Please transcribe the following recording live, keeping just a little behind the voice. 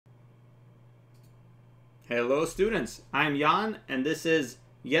Hello students, I'm Jan and this is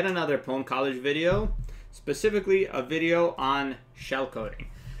yet another pwn.college video, specifically a video on shell coding.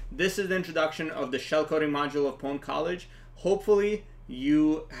 This is the introduction of the shell coding module of pwn.college. Hopefully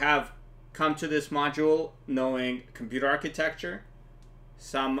you have come to this module knowing computer architecture,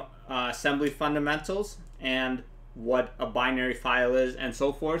 some assembly fundamentals, and what a binary file is and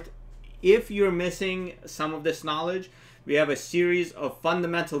so forth. If you're missing some of this knowledge, we have a series of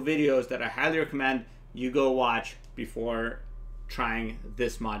fundamental videos that I highly recommend you go watch before trying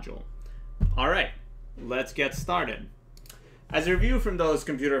this module. All right, let's get started. As a review from those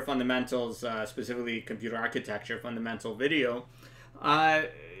computer fundamentals, specifically computer architecture fundamental video,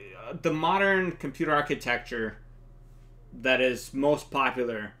 the modern computer architecture that is most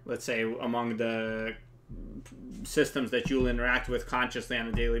popular, let's say, among the systems that you'll interact with consciously on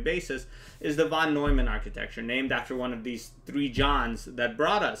a daily basis, is the von Neumann architecture, named after one of these three Johns that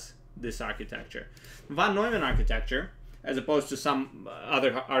brought us this architecture. Von Neumann architecture, as opposed to some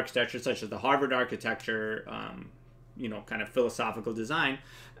other architecture such as the Harvard architecture, kind of philosophical design,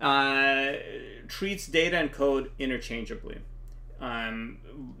 treats data and code interchangeably.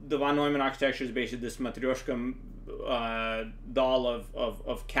 The von Neumann architecture is basically this Matryoshka doll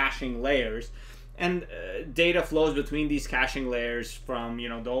of caching layers, and data flows between these caching layers from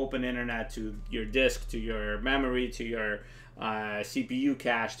the open internet to your disk to your memory to your CPU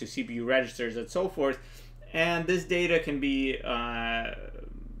cache to CPU registers and so forth. And this data can be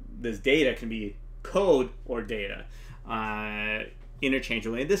code or data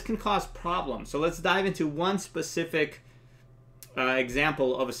interchangeably, and this can cause problems. So let's dive into one specific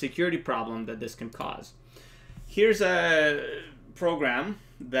example of a security problem that this can cause. Here's a program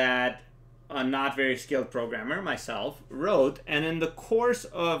that a not very skilled programmer, myself, wrote, and in the course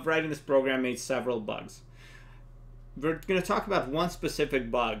of writing this program made several bugs. We're going to talk about one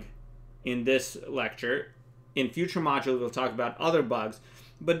specific bug in this lecture. In future modules, we'll talk about other bugs,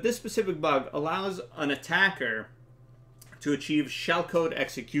 but this specific bug allows an attacker to achieve shellcode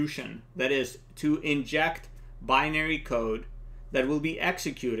execution, that is, to inject binary code that will be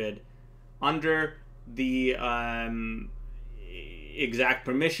executed under the exact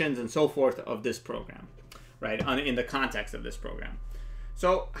permissions and so forth of this program, right, in the context of this program.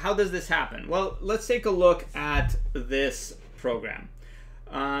 So how does this happen? Well, let's take a look at this program.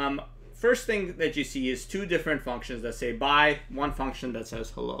 First thing that you see is two different functions that say bye, one function that says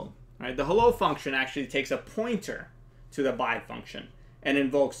hello. Right? The hello function actually takes a pointer to the bye function and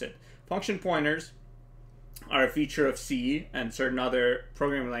invokes it. Function pointers are a feature of C and certain other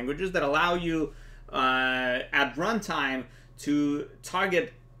programming languages that allow you at runtime to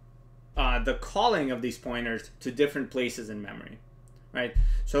target the calling of these pointers to different places in memory. Right?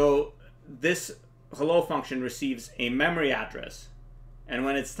 So this hello function receives a memory address, and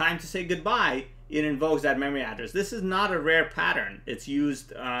when it's time to say goodbye, it invokes that memory address. This is not a rare pattern. It's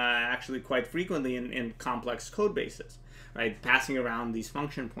used actually quite frequently in complex code bases, right? Passing around these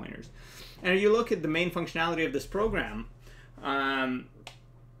function pointers. And if you look at the main functionality of this program,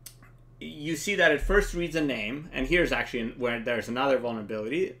 you see that it first reads a name, and here's actually where there's another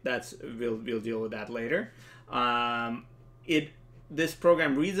vulnerability. We'll deal with that later. This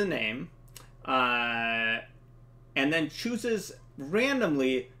program reads a name and then chooses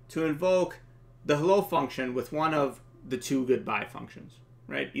randomly to invoke the hello function with one of the two goodbye functions,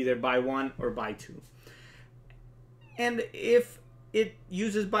 right? Either bye1 or bye2. And if it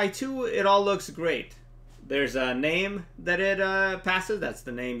uses bye2, it all looks great. There's a name that it passes, that's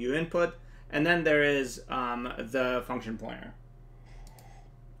the name you input, and then there is the function pointer.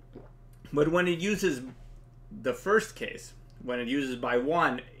 But when it uses the first case, when it uses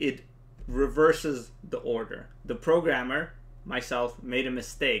bye1, it reverses the order. The programmer, myself, made a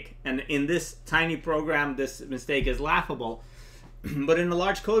mistake, and in this tiny program this mistake is laughable, but in a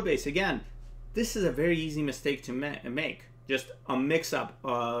large code base, again, this is a very easy mistake to make, just a mix-up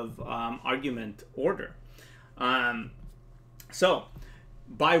of argument order. So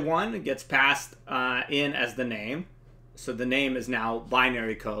bye1 gets passed in as the name, so the name is now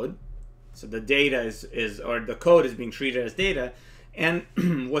binary code. So the data or the code is being treated as data, and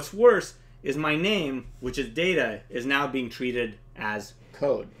what's worse is my name, which is data, is now being treated as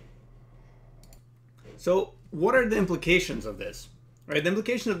code. So what are the implications of this? Right, the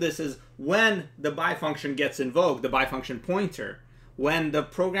implication of this is when the bye function gets invoked, the bye function pointer, when the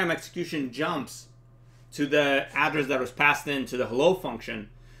program execution jumps to the address that was passed into the hello function,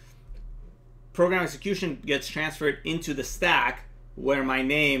 program execution gets transferred into the stack where my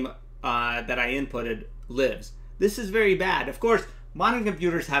name that I inputted lives. This is very bad. Of course, modern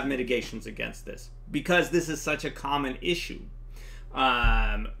computers have mitigations against this because this is such a common issue.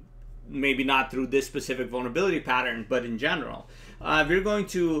 maybe not through this specific vulnerability pattern, but in general. We're going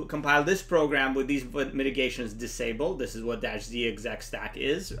to compile this program with these mitigations disabled. This is what -z exec stack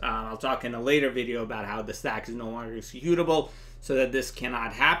is. I'll talk in a later video about how the stack is no longer executable so that this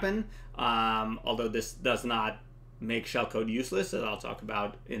cannot happen, although this does not make shellcode useless, as I'll talk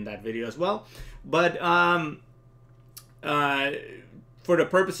about in that video as well. But for the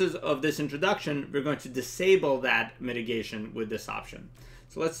purposes of this introduction, we're going to disable that mitigation with this option.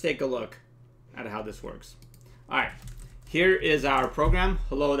 So let's take a look at how this works. All right, here is our program,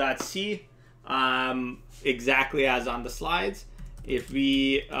 hello.c, exactly as on the slides. If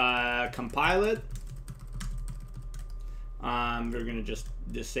we compile it, we're going to just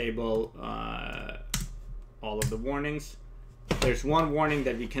disable all of the warnings. There's one warning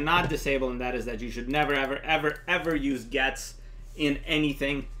that we cannot disable, and that is that you should never, ever, ever, ever use gets in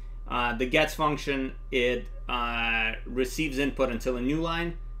anything. The gets function, it receives input until a new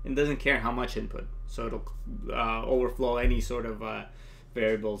line and doesn't care how much input. So it'll overflow any sort of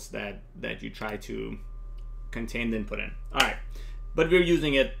variables that you try to contain the input in. All right, but we're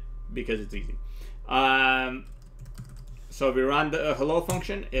using it because it's easy. So if we run the hello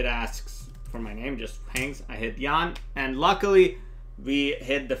function, it asks for my name, just hangs. I hit Jan, and luckily we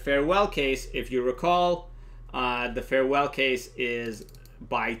hit the farewell case. If you recall, the farewell case is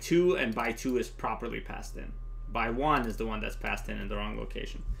by 2, and by 2 is properly passed in. By 1 is the one that's passed in the wrong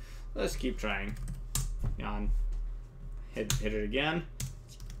location. Let's keep trying. Jan, hit it again.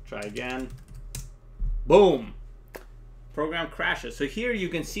 Let's try again. Boom! Program crashes. So here you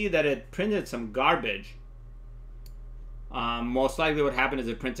can see that it printed some garbage. Most likely what happened is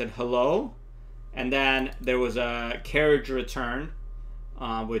it printed hello, and then there was a carriage return,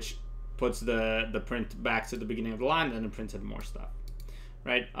 which puts the print back to the beginning of the line, and then it printed more stuff,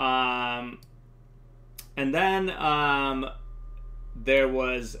 right? And then there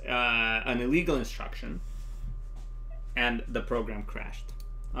was an illegal instruction, and the program crashed.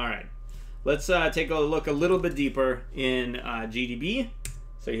 All right, let's take a look a little bit deeper in GDB.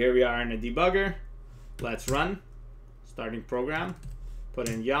 So here we are in a debugger. Let's run. Starting program. Put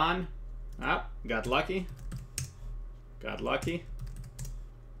in Jan. Got lucky. Got lucky.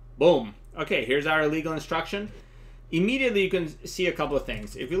 Boom. Okay, here's our illegal instruction. Immediately you can see a couple of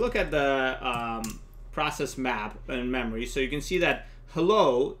things. If you look at the process map in memory, so you can see that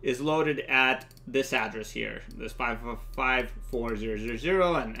hello is loaded at this address here, this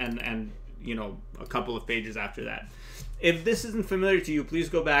 554.0.0.0, and you know, a couple of pages after that. If this isn't familiar to you, please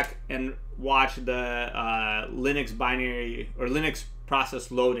go back and watch the Linux binary or Linux process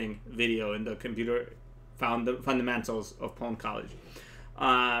loading video in the computer fundamentals of pwn.college.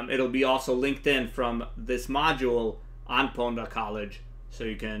 It'll be also linked in from this module on pwn.college, so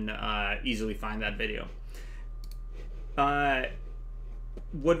you can easily find that video.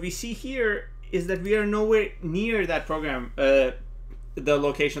 What we see here is that we are nowhere near that program, the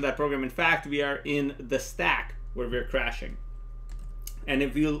location of that program. In fact, we are in the stack where we're crashing. And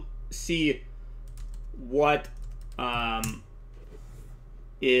if you see what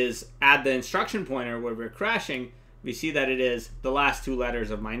is at the instruction pointer where we're crashing, we see that it is the last 2 letters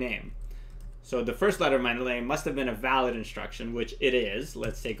of my name. So the first letter of my name must have been a valid instruction, which it is.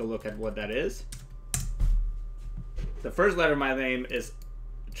 Let's take a look at what that is. The first letter of my name is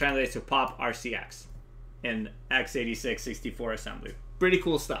translates to pop RCX in x86-64 assembly. Pretty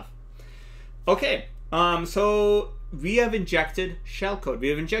cool stuff. Okay, so we have injected shellcode. We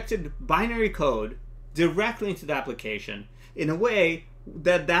have injected binary code directly into the application in a way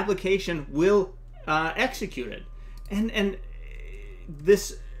that the application will execute it. And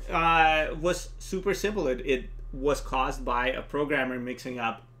this was super simple. It was caused by a programmer mixing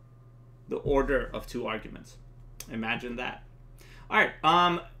up the order of 2 arguments. Imagine that. All right.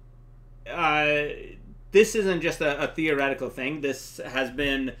 This isn't just a theoretical thing. This has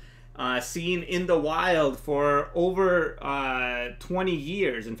been seen in the wild for over 20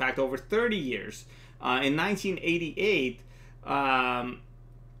 years. In fact, over 30 years. In 1988,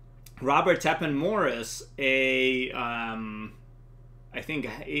 Robert Teppan Morris, I think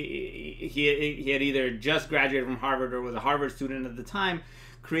he had either just graduated from Harvard or was a Harvard student at the time,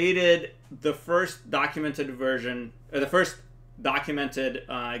 created the first documented version, or the first documented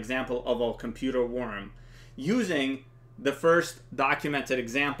example of a computer worm, using the first documented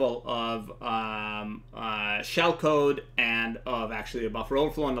example of shellcode and of actually a buffer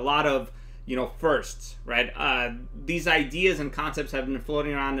overflow, and a lot of firsts, right? These ideas and concepts have been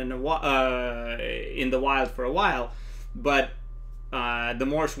floating around in the wild for a while, but the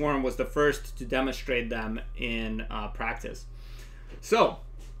Morse worm was the first to demonstrate them in practice. So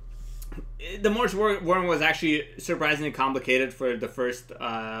The Morse worm was actually surprisingly complicated for the first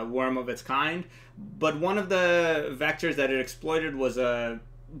worm of its kind, but one of the vectors that it exploited was a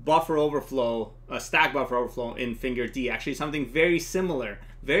buffer overflow, a stack buffer overflow in finger D. Actually, something very similar,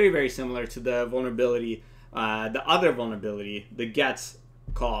 very similar to the vulnerability, the other vulnerability, the gets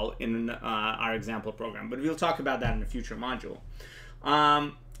call in our example program. But we'll talk about that in a future module.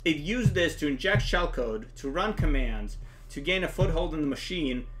 It used this to inject shellcode, to run commands, to gain a foothold in the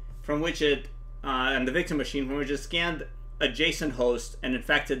machine from which it, and the victim machine, from which it scanned adjacent hosts and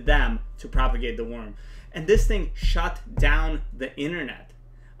infected them to propagate the worm. And this thing shut down the internet.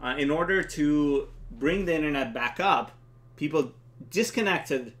 In order to bring the internet back up, people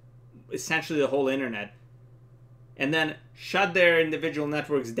disconnected essentially the whole internet and then shut their individual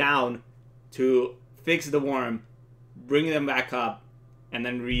networks down to fix the worm, bring them back up, and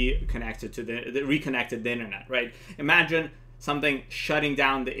then reconnected the internet, right? Imagine something shutting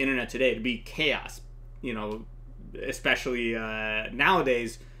down the internet today. It'd be chaos, you know, especially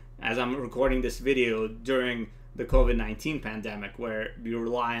nowadays, as I'm recording this video during the COVID-19 pandemic, where you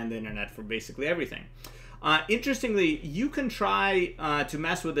rely on the internet for basically everything. Interestingly, you can try to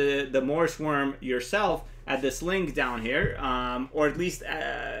mess with the Morse worm yourself at this link down here, or at least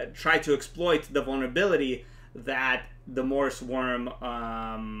try to exploit the vulnerability that the Morse worm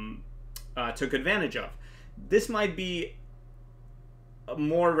took advantage of. This might be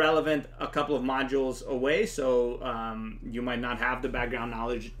more relevant a couple of modules away, so you might not have the background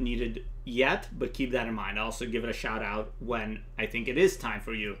knowledge needed yet, but keep that in mind. I'll also give it a shout out when I think it is time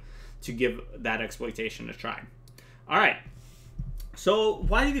for you to give that exploitation a try. All right, so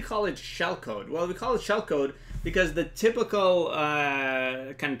why do we call it shellcode? Well, we call it shellcode because the typical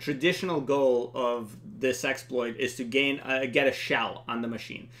kind of traditional goal of this exploit is to get a shell on the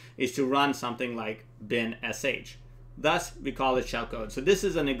machine, is to run something like bin.sh. Thus, we call it shellcode. So this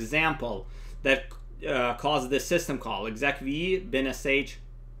is an example that calls this system call, exec_ve bin.sh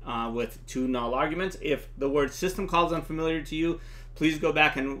with 2 null arguments. If the word system call is unfamiliar to you, please go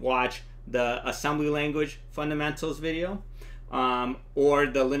back and watch the assembly language fundamentals video or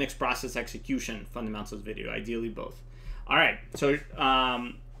the Linux process execution fundamentals video, ideally both. All right, so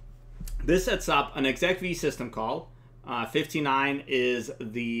this sets up an exec_ve system call. 59 is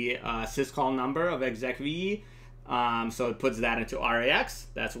the syscall number of exec_ve. So it puts that into RAX.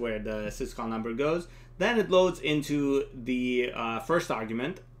 That's where the syscall number goes. Then it loads into the first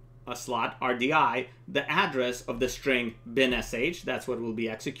argument, a slot, RDI, the address of the string bin.sh. That's what will be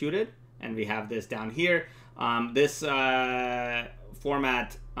executed. And we have this down here. This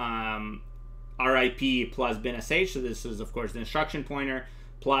format RIP plus bin.sh. So this is, of course, the instruction pointer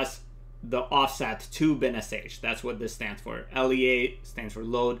plus the offset to bin.sh. That's what this stands for. LEA stands for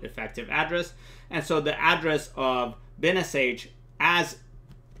load effective address. And so the address of bin.sh as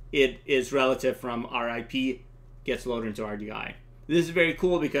it is relative from RIP gets loaded into RDI. This is very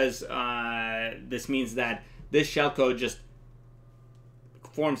cool because this means that this shellcode just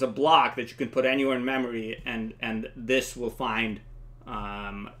forms a block that you can put anywhere in memory, and this will find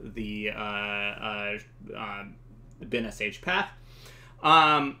the bin.sh path.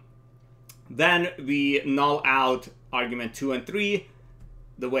 Then we null out argument 2 and 3.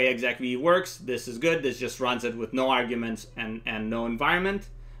 The way exec_ve works, this is good. This just runs it with no arguments and no environment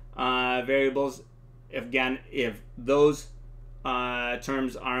variables. Again, if those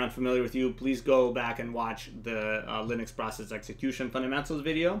terms are unfamiliar with you, please go back and watch the Linux process execution fundamentals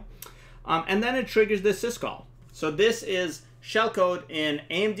video. And then it triggers this syscall. So this is shellcode in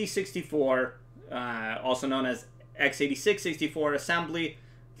AMD 64, also known as x86-64 assembly,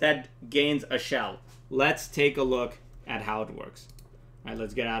 that gains a shell. Let's take a look at how it works. All right,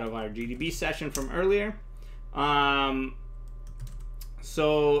 let's get out of our GDB session from earlier.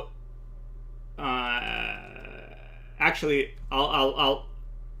 Actually, I'll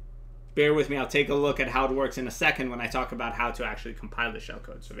bear with me. I'll take a look at how it works in a second when I talk about how to actually compile the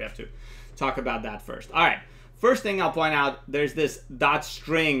shellcode. So we have to talk about that first. All right, first thing I'll point out, there's this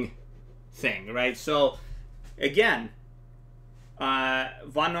 .string thing, right? So again,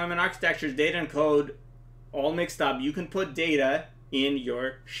 von Neumann architecture's data and code all mixed up. You can put data in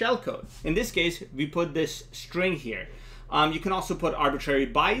your shellcode. In this case, we put this string here. You can also put arbitrary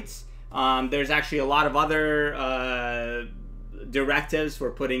bytes. There's actually a lot of other directives for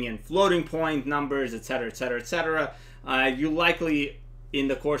putting in floating point numbers, etc., etc., etc. You likely, in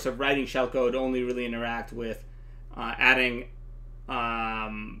the course of writing shellcode, only really interact with adding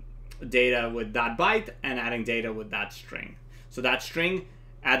data with .byte and adding data with .string. So that string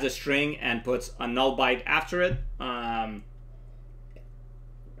adds a string and puts a null byte after it.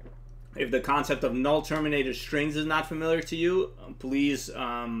 If the concept of null terminated strings is not familiar to you, please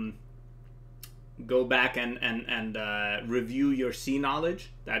go back and review your C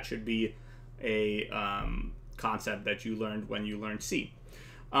knowledge. That should be a concept that you learned when you learned C.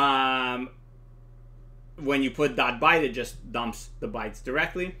 When you put .byte, it just dumps the bytes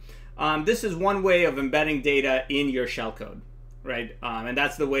directly. This is one way of embedding data in your shellcode, right? And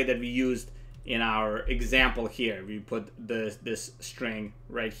that's the way that we used in our example here. We put this string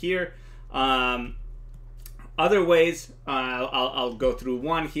right here. Other ways, I'll go through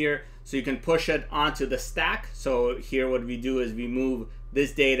one here. So you can push it onto the stack. So here what we do is we move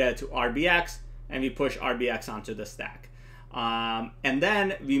this data to RBX, and we push RBX onto the stack. And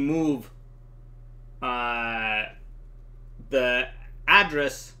then we move the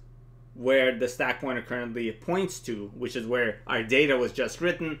address where the stack pointer currently points to, which is where our data was just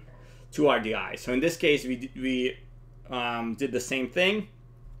written, to RDI. So in this case, we did the same thing.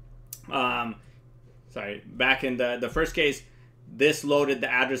 Sorry, back in the first case, this loaded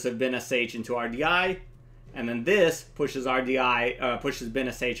the address of bin.sh into RDI, and then this pushes pushes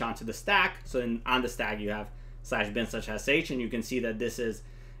bin.sh onto the stack. So on the stack you have /bin/sh, and you can see that this is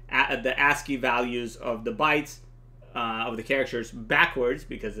the ASCII values of the bytes of the characters backwards,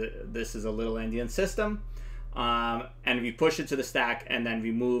 because this is a little endian system. And we push it to the stack, and then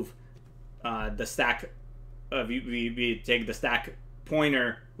we move the stack. We take the stack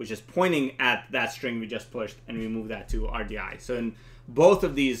pointer, which is pointing at that string we just pushed, and we move that to RDI. So in both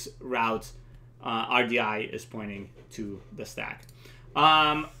of these routes, RDI is pointing to the stack.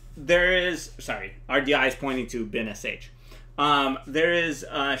 RDI is pointing to bin.sh. There is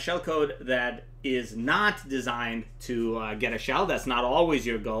shellcode that is not designed to get a shell. That's not always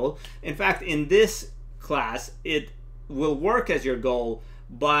your goal. In fact, in this class, it will work as your goal,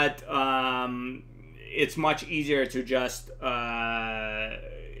 but it's much easier to just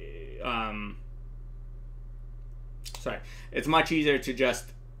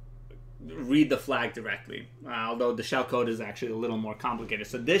read the flag directly, although the shellcode is actually a little more complicated.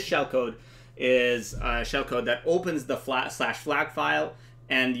 So this shellcode is a shellcode that opens the /flag file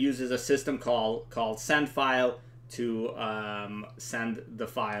and uses a system call called send file to send the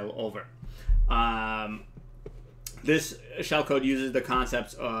file over. This shellcode uses the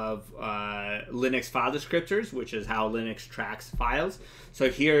concepts of Linux file descriptors, which is how Linux tracks files. So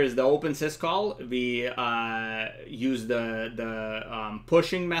here is the open syscall. We use the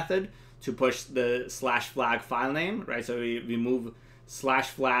pushing method to push the /flag file name, right? So we move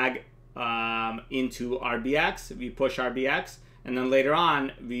 /flag into RBX, we push RBX, and then later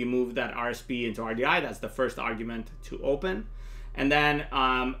on we move that RSP into RDI. That's the first argument to open. And then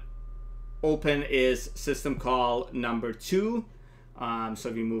open is system call number 2.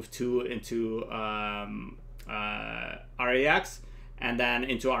 So we move 2 into RAX, and then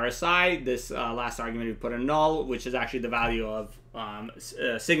into RSI, this last argument we put a null, which is actually the value of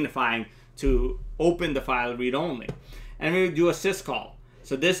signifying to open the file read-only. And we do a syscall.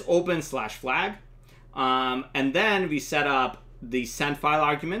 So this opens /flag, and then we set up the send file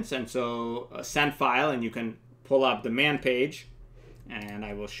arguments. And so send file, and you can pull up the man page, and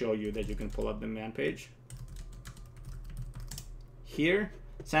I will show you that you can pull up the man page. Here,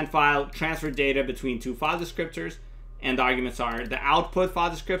 send file, transfer data between two file descriptors, and the arguments are the output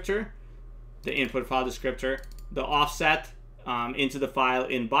file descriptor, the input file descriptor, the offset into the file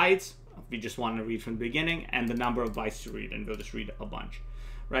in bytes, we just want to read from the beginning, and the number of bytes to read, and we'll just read a bunch,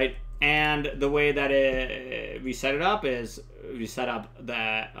 right? And the way that we set it up is we set up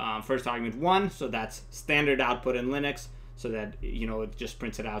the first argument 1, so that's standard output in Linux, so that it just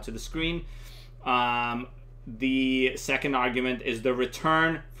prints it out to the screen. The second argument is the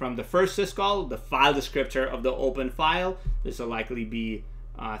return from the first syscall, the file descriptor of the open file. This will likely be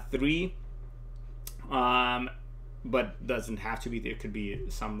 3, but doesn't have to be. There could be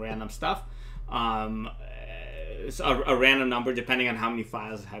some random stuff. A random number depending on how many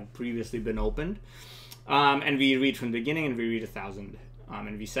files have previously been opened. And we read from the beginning, and we read 1,000.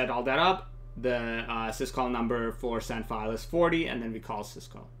 And we set all that up. The syscall number for send file is 40, and then we call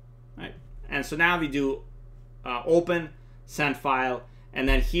syscall. Right? And so now we do open, send file, and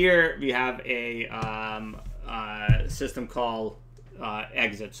then here we have a system call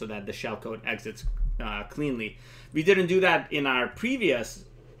exit, so that the shellcode exits cleanly. We didn't do that in our previous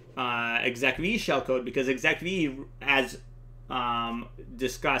execv shellcode, because execv, as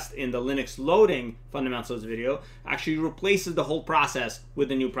discussed in the Linux loading fundamentals video, actually replaces the whole process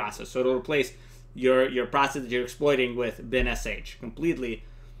with a new process. So it'll replace your process that you're exploiting with bin.sh completely.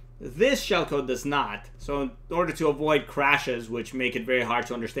 This shellcode does not. So in order to avoid crashes, which make it very hard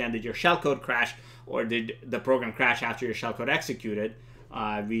to understand, did your shellcode crash or did the program crash after your shellcode executed,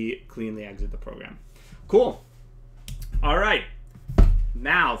 we cleanly exit the program. Cool. All right.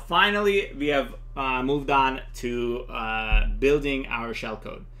 Now, finally, we have moved on to building our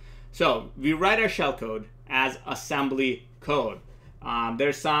shellcode. So we write our shellcode as assembly code.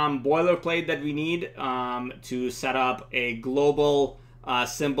 There's some boilerplate that we need to set up a global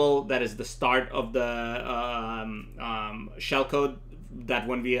symbol that is the start of the shellcode, that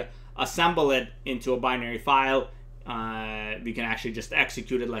when we assemble it into a binary file, we can actually just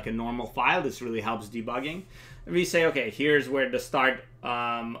execute it like a normal file. This really helps debugging. And we say, okay, here's where the start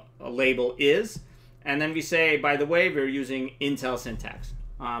label is. And then we say, by the way, we're using Intel syntax.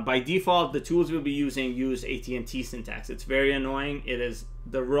 By default, the tools we'll be using use AT&T syntax. It's very annoying. It is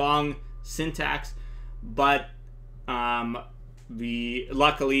the wrong syntax, but luckily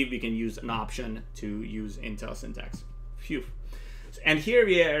we can use an option to use Intel syntax. Phew. And here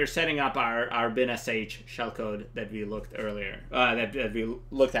we are setting up our binsh shellcode that we looked earlier, that we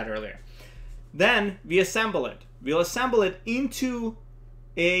looked at earlier. Then we assemble it. We'll assemble it into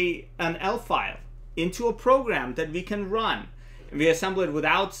an ELF file, into a program that we can run. We assemble it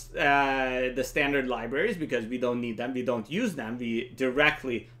without the standard libraries because we don't need them. We don't use them. We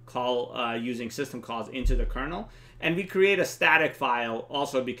directly call using system calls into the kernel. And we create a static file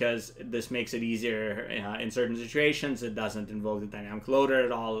also because this makes it easier in certain situations. It doesn't invoke the dynamic loader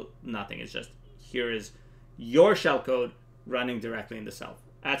at all. Nothing. It's just, here is your shellcode running directly in the cell.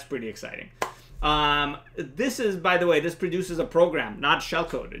 That's pretty exciting. This is, by the way, this produces a program, not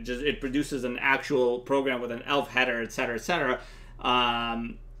shellcode. It produces an actual program with an ELF header, etc., etc.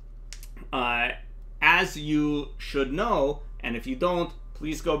 As you should know, and if you don't,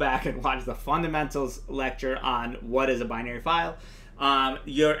 please go back and watch the fundamentals lecture on what is a binary file.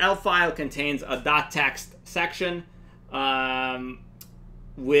 Your ELF file contains a .text section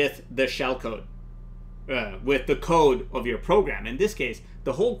with the shellcode, with the code of your program. In this case,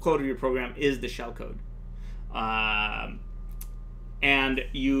 the whole code of your program is the shellcode. And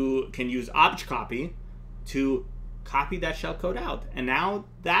you can use obj-copy to copy that shellcode out. And now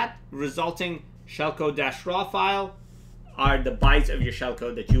that resulting shellcode-raw file are the bytes of your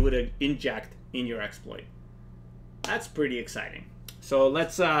shellcode that you would inject in your exploit. That's pretty exciting. So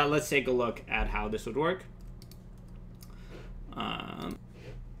let's take a look at how this would work.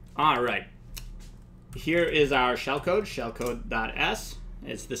 All right. Here is our shellcode, shellcode.s.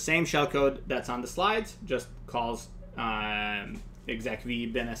 It's the same shellcode that's on the slides, just calls exec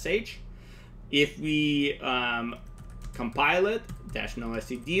v binsh. If we compile it, -no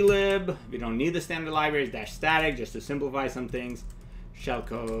stdlib, we don't need the standard libraries, -static, just to simplify some things,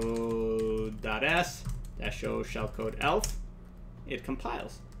 shellcode.s, -show shellcode elf, it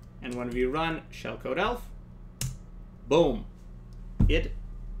compiles. And when we run shellcode elf, boom, it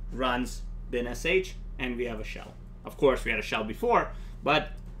runs binsh, and we have a shell. Of course, we had a shell before,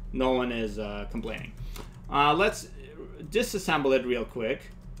 but no one is complaining. Let's disassemble it real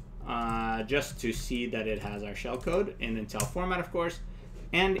quick, just to see that it has our shellcode in Intel format, of course.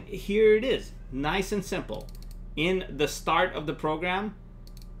 And here it is, nice and simple. In the start of the program,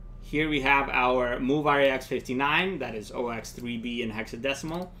 here we have our move RAX59, that is OX3B in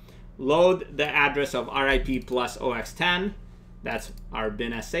hexadecimal. Load the address of RIP plus OX10, that's our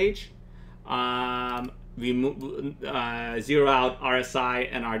binsh. We zero out RSI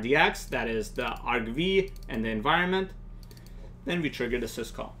and RDX, that is the argv and the environment. Then we trigger the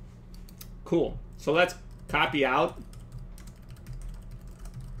syscall. Cool. So let's copy out.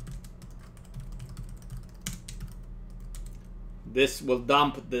 This will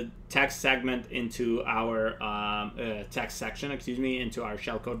dump the text segment into our text section, into our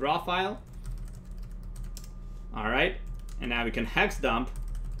shellcode raw file. All right, and now we can hex dump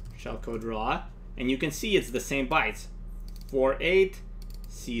shellcode raw, and you can see it's the same bytes: 48,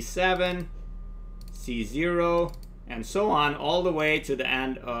 C7, C0, and so on, all the way to the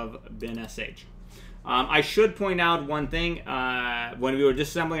end of binsh. I should point out one thing. When we were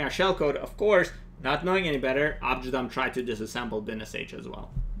disassembling our shellcode, of course, not knowing any better, objdump tried to disassemble binsh as well.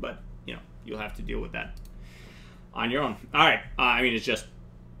 But, you know, you'll have to deal with that on your own. All right. I mean, it's just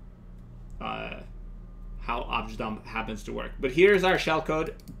how objdump happens to work. But here's our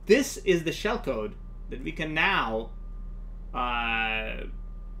shellcode. This is the shellcode that we can now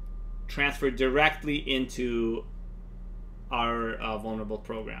transfer directly into our vulnerable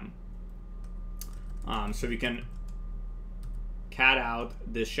program. So we can cat out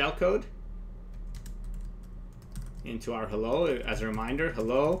this shellcode into our hello. As a reminder,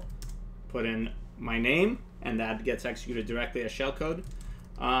 hello, put in my name, and that gets executed directly as shellcode.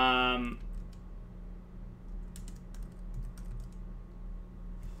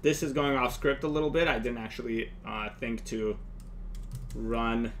 This is going off script a little bit. I didn't actually think to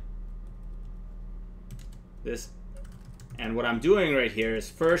run this And what I'm doing right here is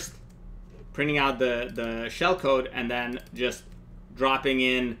first printing out the shellcode and then just dropping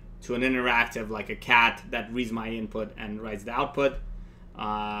in to an interactive like a cat that reads my input and writes the output.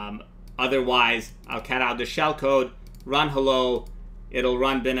 Otherwise, I'll cat out the shellcode, run hello, it'll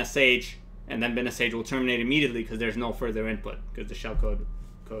run bin.sh, and then bin.sh will terminate immediately because there's no further input because the shellcode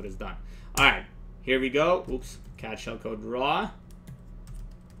code is done. All right, here we go. Oops, cat shellcode raw.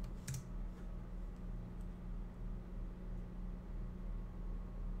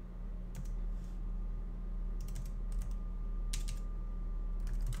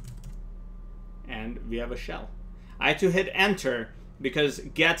 And we have a shell. I had to hit enter because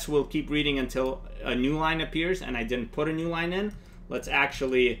gets will keep reading until a new line appears, and I didn't put a new line in. Let's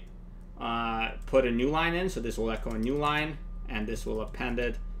actually put a new line in. So this will echo a new line, and this will append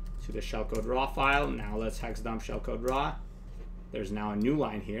it to the shellcode raw file. Now let's hex dump shellcode raw. There's now a new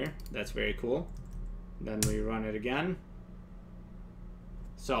line here. That's very cool. Then we run it again.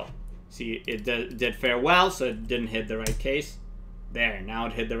 So see, it did fare well, so it didn't hit the right case. There, now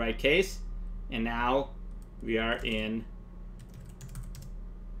it hit the right case. And now we have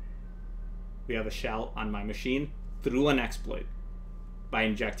a shell on my machine through an exploit by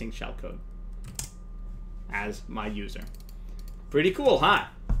injecting shellcode as my user. Pretty cool, huh?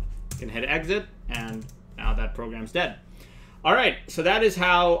 You can hit exit, and now that program's dead. All right, so that is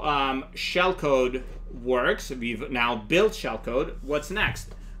how shellcode works. We've now built shellcode. What's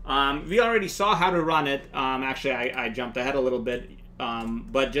next? We already saw how to run it. Actually, I jumped ahead a little bit,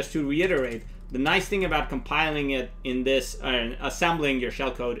 but just to reiterate, the nice thing about compiling it in this, assembling your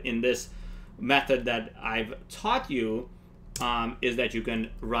shellcode in this method that I've taught you is that you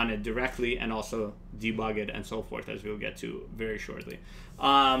can run it directly and also debug it and so forth, as we'll get to very shortly.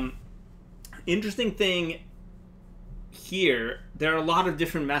 Interesting thing here, there are a lot of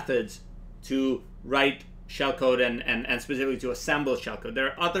different methods to write shellcode and specifically to assemble shellcode. There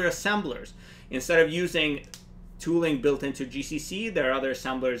are other assemblers. Instead of using tooling built into GCC, there are other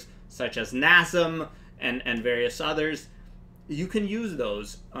assemblers such as NASM and various others. You can use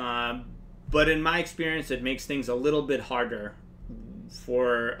those, but in my experience, it makes things a little bit harder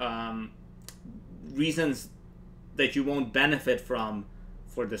for reasons that you won't benefit from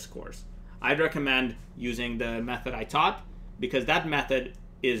for this course. I'd recommend using the method I taught because that method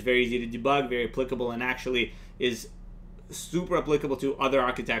is very easy to debug, very applicable, and actually is super applicable to other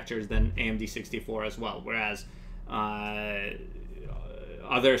architectures than AMD 64 as well, whereas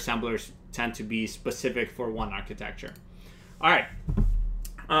other assemblers tend to be specific for one architecture. All right.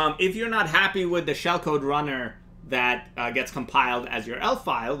 If you're not happy with the shellcode runner that gets compiled as your ELF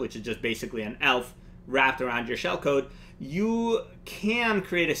file, which is just basically an ELF wrapped around your shellcode, you can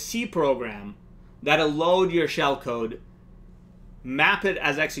create a C program that'll load your shellcode, map it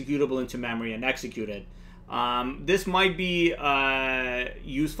as executable into memory, and execute it. This might be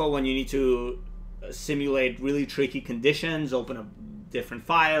useful when you need to simulate really tricky conditions, open up different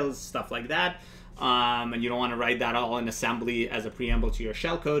files, stuff like that. And you don't want to write that all in assembly as a preamble to your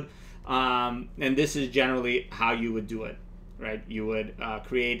shellcode. And this is generally how you would do it, right? You would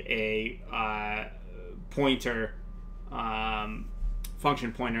create a pointer,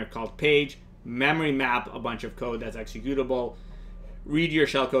 function pointer called page, memory map a bunch of code that's executable, read your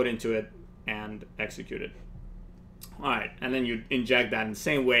shellcode into it, and execute it. All right, and then you inject that in the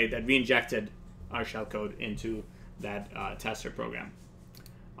same way that we injected our shellcode into that tester program.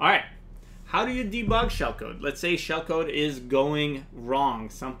 All right. How do you debug shellcode? Let's say shellcode is going wrong.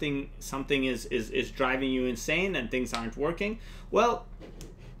 Something is driving you insane and things aren't working. Well,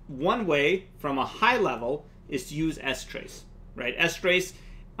 one way from a high level is to use strace, right? Strace,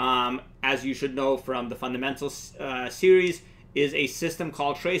 as you should know from the fundamentals series, is a system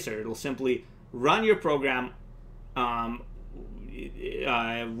call tracer. It'll simply run your program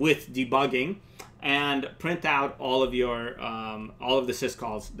with debugging and print out all of your all of the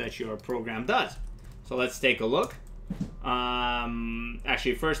syscalls that your program does. So let's take a look.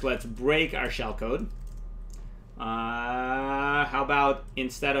 Actually, first let's break our shellcode. How about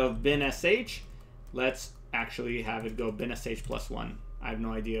instead of bin.sh, let's actually have it go bin.sh +1. I have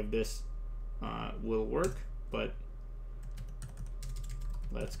no idea if this will work, but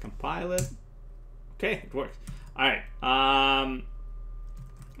let's compile it. Okay, it works. All right,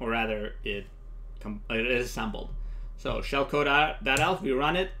 or rather, it is assembled. So shellcode.elf, we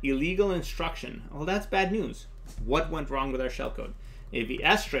run it. Illegal instruction. Well, that's bad news. What went wrong with our shellcode? If we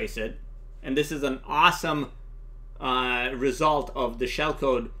strace it, and this is an awesome result of the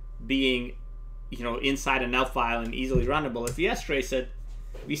shellcode being, inside an elf file and easily runnable. If we strace it,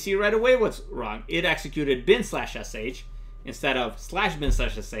 we see right away what's wrong. It executed bin/sh instead of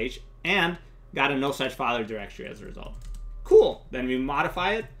 /bin/sh and got a no such file or directory as a result. Cool. Then we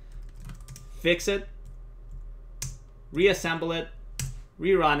modify it, fix it, reassemble it,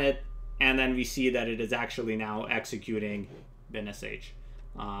 rerun it, and then we see that it is actually now executing bin.sh.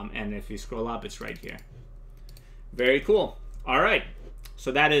 And if you scroll up, it's right here. Very cool. All right.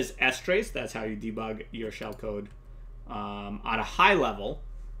 So that is strace. That's how you debug your shellcode at a high level.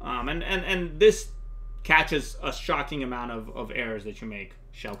 And this catches a shocking amount of errors that you make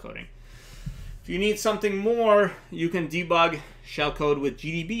shellcoding. If you need something more, you can debug shellcode with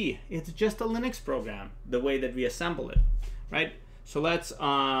GDB. It's just a Linux program, the way that we assemble it, right? So let's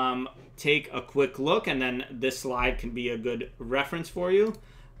take a quick look, and then this slide can be a good reference for you.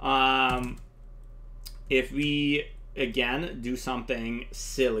 If we, again, do something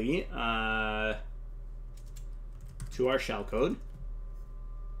silly to our shellcode,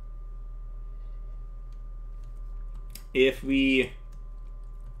 if we,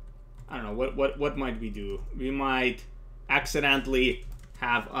 I don't know, what might we do? We might accidentally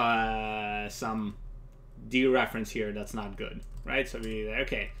have some dereference here that's not good, right? So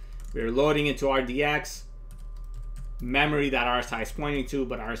we're loading into RDX, memory that RSI is pointing to,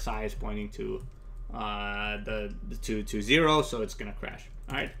 but RSI is pointing to to 0, so it's gonna crash.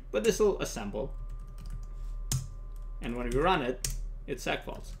 All right, but this will assemble, and when we run it, it seg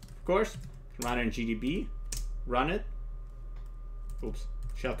faults. Of course, run it in GDB, run it. Oops,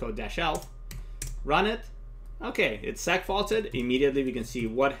 shellcode-elf, run it. Okay, it's seg faulted. Immediately we can see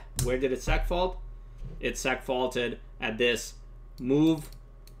where did it seg fault. It seg faulted at this move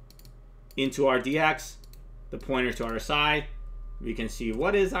into RDX, the pointer to RSI. We can see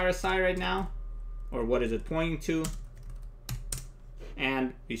what is RSI right now, or what is it pointing to,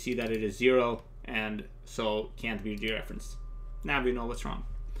 and we see that it is 0, and so can't be dereferenced. Now we know what's wrong.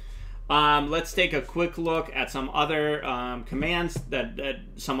 Let's take a quick look at some other commands, that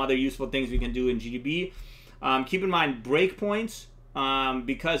some other useful things we can do in GDB. Keep in mind breakpoints,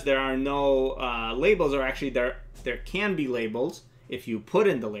 because there are no labels, or actually there can be labels if you put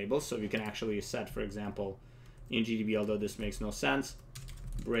in the labels. So we can actually set, for example, in GDB, although this makes no sense,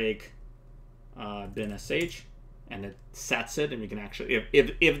 break bin.sh, and it sets it, and we can actually,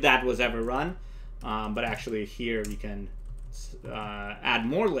 if that was ever run, but actually here we can add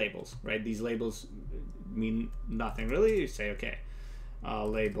more labels, right? These labels mean nothing really. You say, okay,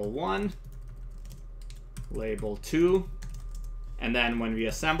 label 1, label 2, and then when we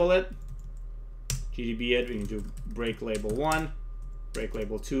assemble it, GDB it, we can do break label 1, break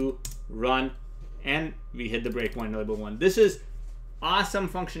label 2, run, and we hit the break point label 1. This is awesome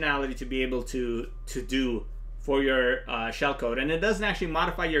functionality to be able to do for your shellcode, and it doesn't actually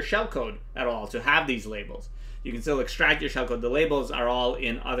modify your shellcode at all to have these labels. You can still extract your shellcode. The labels are all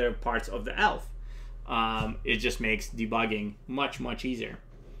in other parts of the ELF. It just makes debugging much, much easier.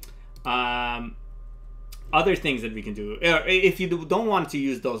 Other things that we can do, if you don't want to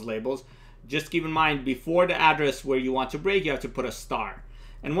use those labels, just keep in mind before the address where you want to break, you have to put a star.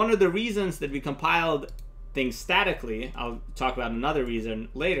 And one of the reasons that we compiled things statically, I'll talk about another reason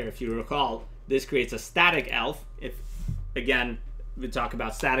later, if you recall, this creates a static ELF. If, again, we talk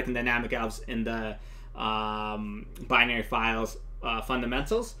about static and dynamic ELFs in the binary files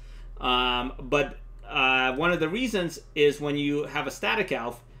fundamentals, but one of the reasons is when you have a static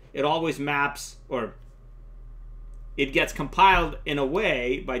ELF, it always maps, or it gets compiled in a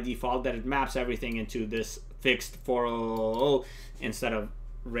way by default that it maps everything into this fixed 400 instead of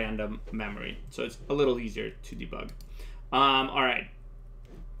random memory, so it's a little easier to debug. All right,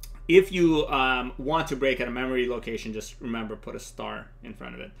 if you want to break at a memory location, just remember, put a star in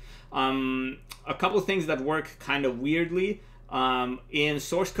front of it. A couple of things that work kind of weirdly. In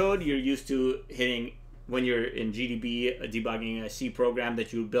source code, you're used to hitting, when you're in GDB debugging a C program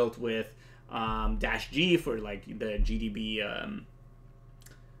that you built with -G for like the GDB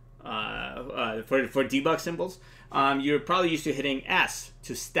for debug symbols. You're probably used to hitting S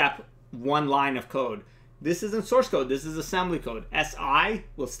to step one line of code. This isn't source code, this is assembly code. SI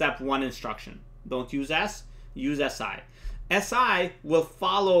will step one instruction. Don't use S, use SI. SI will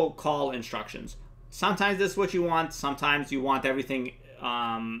follow call instructions. Sometimes this is what you want, sometimes you want everything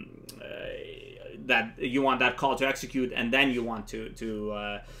that you want that call to execute, and then you want to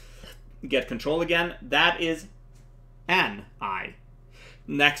get control again. That is NI,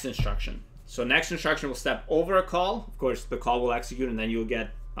 next instruction. So next instruction will step over a call. Of course, the call will execute, and then you'll get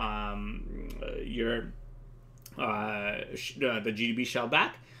the GDB shell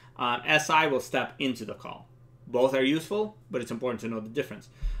back. SI will step into the call. Both are useful, but it's important to know the difference.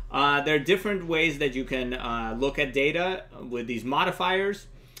 There are different ways that you can look at data with these modifiers.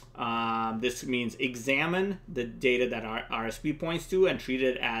 This means examine the data that our RSP points to and treat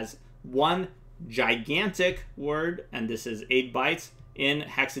it as one gigantic word, and this is 8 bytes in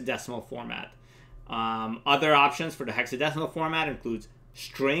hexadecimal format. Other options for the hexadecimal format includes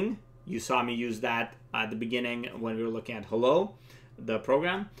string. You saw me use that at the beginning when we were looking at hello, the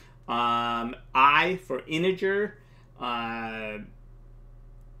program. I for integer, I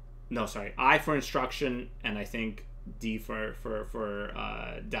for instruction, and I think D for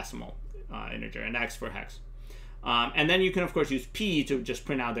decimal integer, and X for hex. And then you can of course use P to just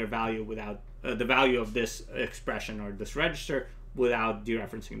print out their value without the value of this expression or this register without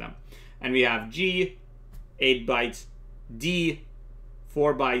dereferencing them. And we have G, 8 bytes, D,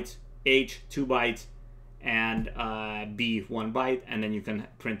 4 bytes, H, 2 bytes, and B, 1 byte, and then you can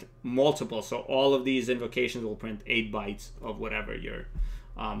print multiple. So all of these invocations will print 8 bytes of whatever you're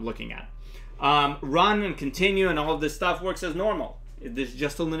looking at. Run and continue and all of this stuff works as normal. This is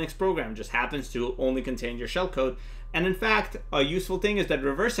just a Linux program, just happens to only contain your shellcode. And in fact, a useful thing is that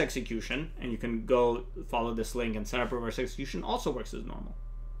reverse execution, and you can go follow this link and set up reverse execution, also works as normal.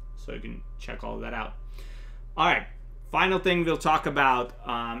 So you can check all of that out. All right, final thing we'll talk about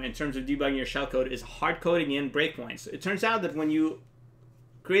in terms of debugging your shellcode is hard coding in breakpoints. It turns out that when you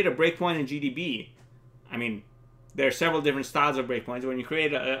create a breakpoint in GDB, I mean, there are several different styles of breakpoints. When you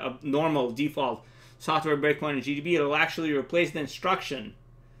create a normal default software breakpoint in GDB, it'll actually replace the instruction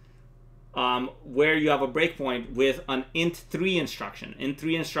where you have a breakpoint with an int3 instruction.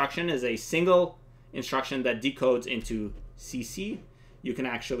 Int3 instruction is a single instruction that decodes into CC. You can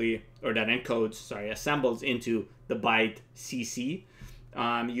actually, or that encodes, sorry, assembles into the byte CC.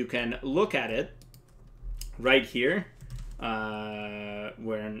 You can look at it right here,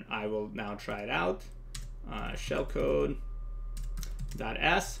 where I will now try it out. Shellcode.s.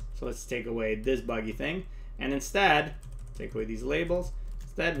 So let's take away this buggy thing, and instead take away these labels.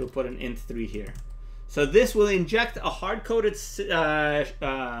 Instead, we'll put an int3 here. So this will inject a hard-coded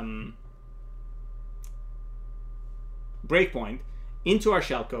breakpoint into our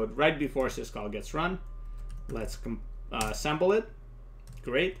shellcode right before syscall gets run. Let's assemble it.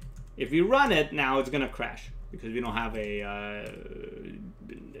 Great. If we run it now, it's going to crash because we don't have a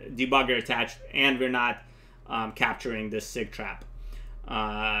debugger attached, and we're not capturing this sig trap.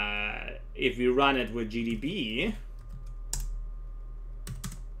 If we run it with GDB,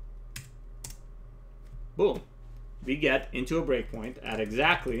 boom, we get into a breakpoint at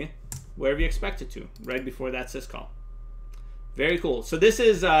exactly where we expect it to, right before that syscall. Very cool. So this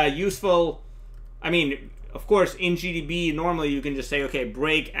is useful. I mean, of course, in GDB, normally you can just say, okay,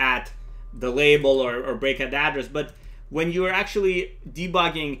 break at the label or break at the address. But when you're actually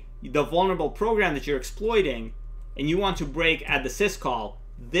debugging the vulnerable program that you're exploiting and you want to break at the syscall,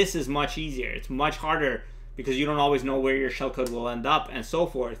 this is much easier. It's much harder because you don't always know where your shellcode will end up and so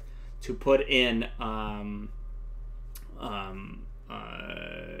forth to put in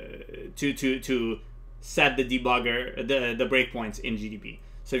to set the debugger, the breakpoints in GDB.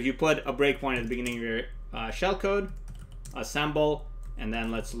 So if you put a breakpoint at the beginning of your shellcode, assemble, and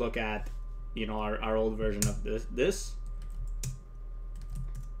then let's look at, you know, our old version of this.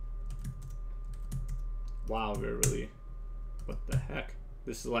 Wow, we're really, what the heck?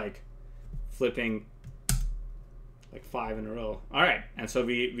 This is like flipping like 5 in a row. All right, and so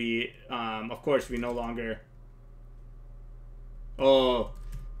we of course we no longer, oh,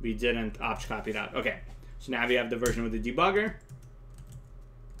 we didn't opt copy it out. Okay, so now we have the version with the debugger.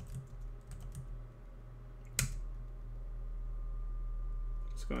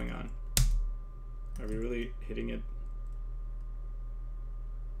 What's going on? Are we really hitting it?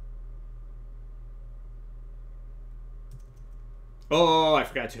 Oh, I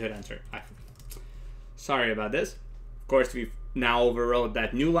forgot to hit enter. Sorry about this. Of course, we've now overrode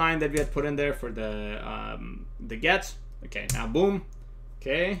that new line that we had put in there for the gets. Okay, now boom.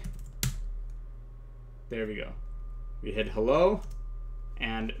 Okay, there we go. We hit hello,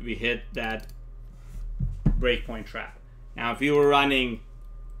 and we hit that breakpoint trap. Now, if you were running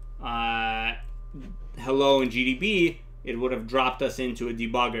hello in GDB, it would have dropped us into a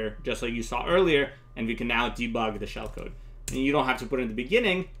debugger, just like you saw earlier, and we can now debug the shellcode. And you don't have to put it in the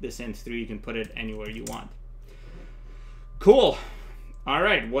beginning. This int3, you can put it anywhere you want. Cool. All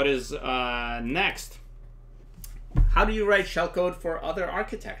right, what is next? How do you write shellcode for other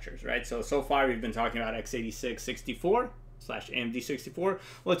architectures, right? So far we've been talking about x86 64/AMD 64.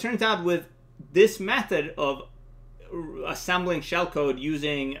 Well, it turns out with this method of assembling shellcode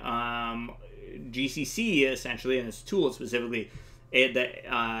using GCC essentially, and its tool specifically,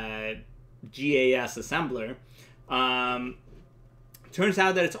 the GAS assembler, turns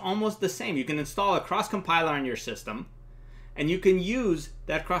out that it's almost the same. You can install a cross-compiler on your system, and you can use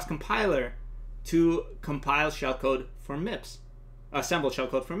that cross-compiler to compile shellcode for MIPS, assemble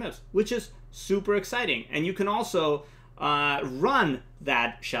shellcode for MIPS, which is super exciting. And you can also run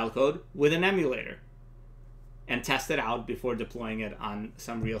that shellcode with an emulator and test it out before deploying it on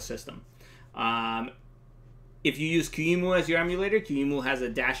some real system. If you use QEMU as your emulator, QEMU has a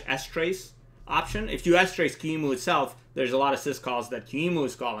 -strace option. If you strace QEMU itself, there's a lot of syscalls that QEMU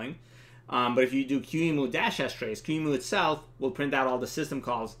is calling. But if you do QEMU -strace, QEMU itself will print out all the system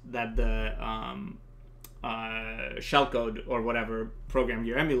calls that the shellcode or whatever program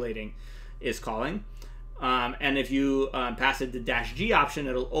you're emulating is calling. And if you pass it the -G option,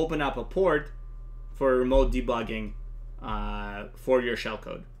 it'll open up a port for remote debugging for your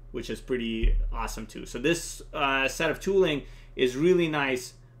shellcode, which is pretty awesome too. So this set of tooling is really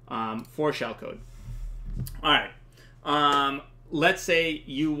nice for shellcode. All right. Let's say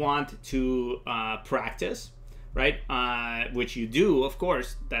you want to practice, right? Which you do, of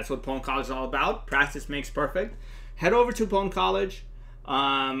course. That's what pwn.college is all about. Practice makes perfect. Head over to pwn.college,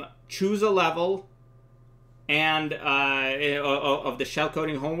 choose a level and of the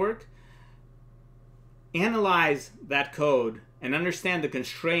shellcoding homework. Analyze that code and understand the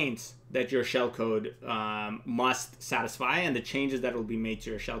constraints that your shellcode must satisfy and the changes that will be made to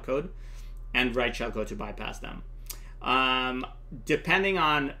your shellcode, and write shellcode to bypass them. Depending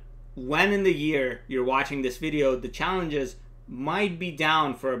on when in the year you're watching this video, the challenges might be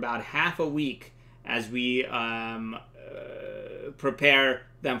down for about half a week as we prepare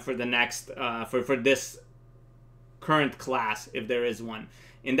them for the next for this current class, if there is one.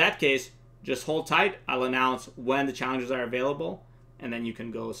 In that case, just hold tight. I'll announce when the challenges are available, and then you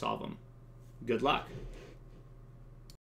can go solve them. Good luck.